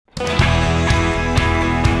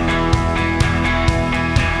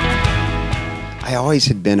always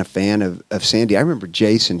had been a fan of Sandy. I remember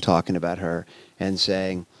Jason talking about her and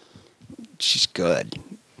saying, she's good.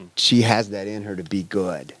 She has that in her to be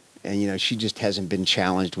good. And, you know, she just hasn't been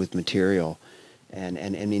challenged with material. And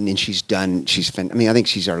she's done, I mean, I think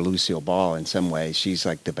she's our Lucille Ball in some ways. She's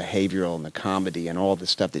like the behavioral and the comedy and all the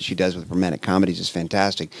stuff that she does with romantic comedies is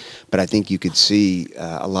fantastic. But I think you could see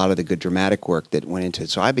a lot of the good dramatic work that went into it.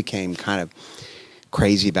 So I became kind of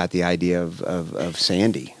crazy about the idea of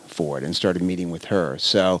Sandy Ford and started meeting with her.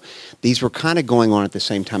 So these were kind of going on at the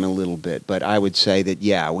same time a little bit. But I would say that,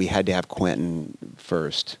 yeah, we had to have Quentin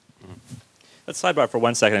first. Let's sidebar for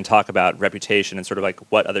 1 second and talk about reputation and sort of like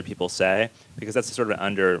what other people say, because that's sort of an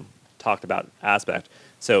under talked about aspect.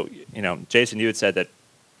 So, you know, Jason, you had said that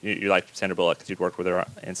you liked Sandra Bullock because you'd worked with her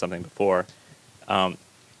in something before. To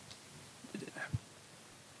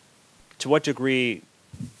what degree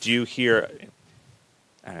do you hear,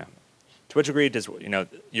 I don't know, to what degree does, you know,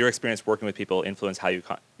 your experience working with people influence how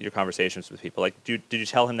your conversations with people? Like, did you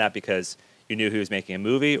tell him that because you knew he was making a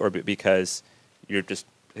movie, or because you're just,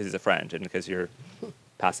 he's a friend and because you're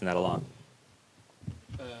passing that along?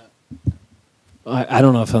 I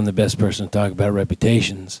don't know if I'm the best person to talk about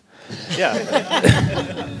reputations.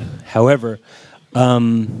 Yeah. However,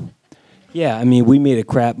 yeah, I mean, we made a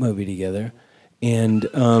crap movie together, and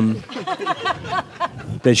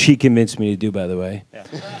that she convinced me to do, by the way.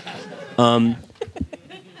 Yeah.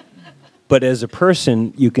 But as a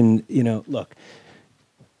person, you can, you know, look,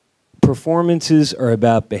 performances are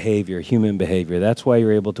about behavior, human behavior. That's why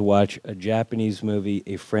you're able to watch a Japanese movie,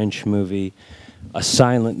 a French movie, a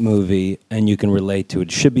silent movie, and you can relate to it.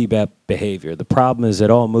 It should be about behavior. The problem is that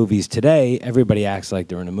all movies today, everybody acts like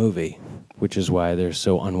they're in a movie, which is why they're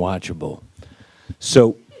so unwatchable.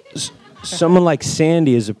 So someone like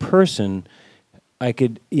Sandy as a person, I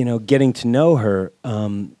could, you know, getting to know her,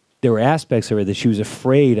 there were aspects of her that she was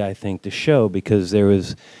afraid, I think, to show, because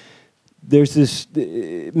there's this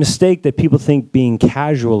mistake that people think being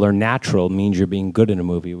casual or natural means you're being good in a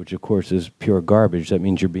movie, which of course is pure garbage. That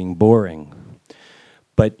means you're being boring.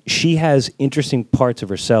 But she has interesting parts of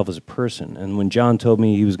herself as a person. And when John told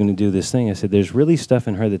me he was going to do this thing, I said, there's really stuff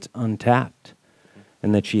in her that's untapped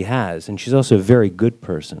and that she has. And she's also a very good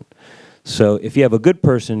person. So if you have a good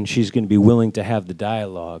person, she's going to be willing to have the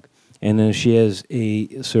dialogue. And then she has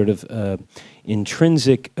a sort of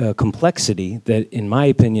intrinsic complexity that, in my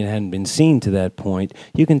opinion, hadn't been seen to that point.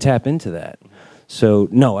 You can tap into that. So,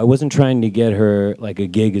 no, I wasn't trying to get her like a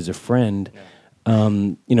gig as a friend.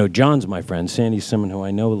 You know, John's my friend. Sandy's someone who I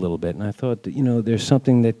know a little bit. And I thought that, you know, there's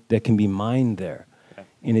something that can be mined there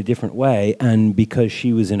in a different way. And because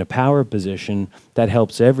she was in a power position, that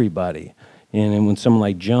helps everybody. And when someone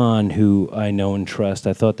like John, who I know and trust,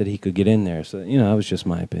 I thought that he could get in there. So, you know, that was just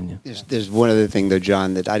my opinion. There's one other thing, though,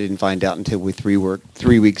 John, that I didn't find out until we 3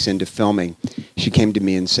 weeks into filming. She came to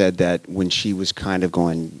me and said that when she was kind of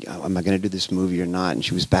going, oh, am I going to do this movie or not? And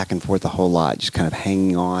she was back and forth a whole lot, just kind of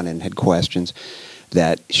hanging on and had questions,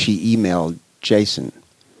 that she emailed Jason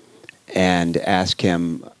and asked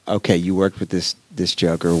him, okay, you worked with this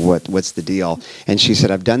joker, what's the deal? And she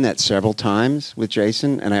said, I've done that several times with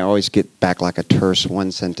Jason, and I always get back like a terse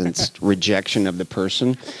one-sentence rejection of the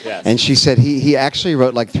person. Yes. And she said, he actually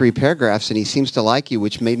wrote like 3 paragraphs, and he seems to like you,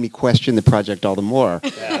 which made me question the project all the more.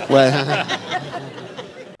 Yeah. Well,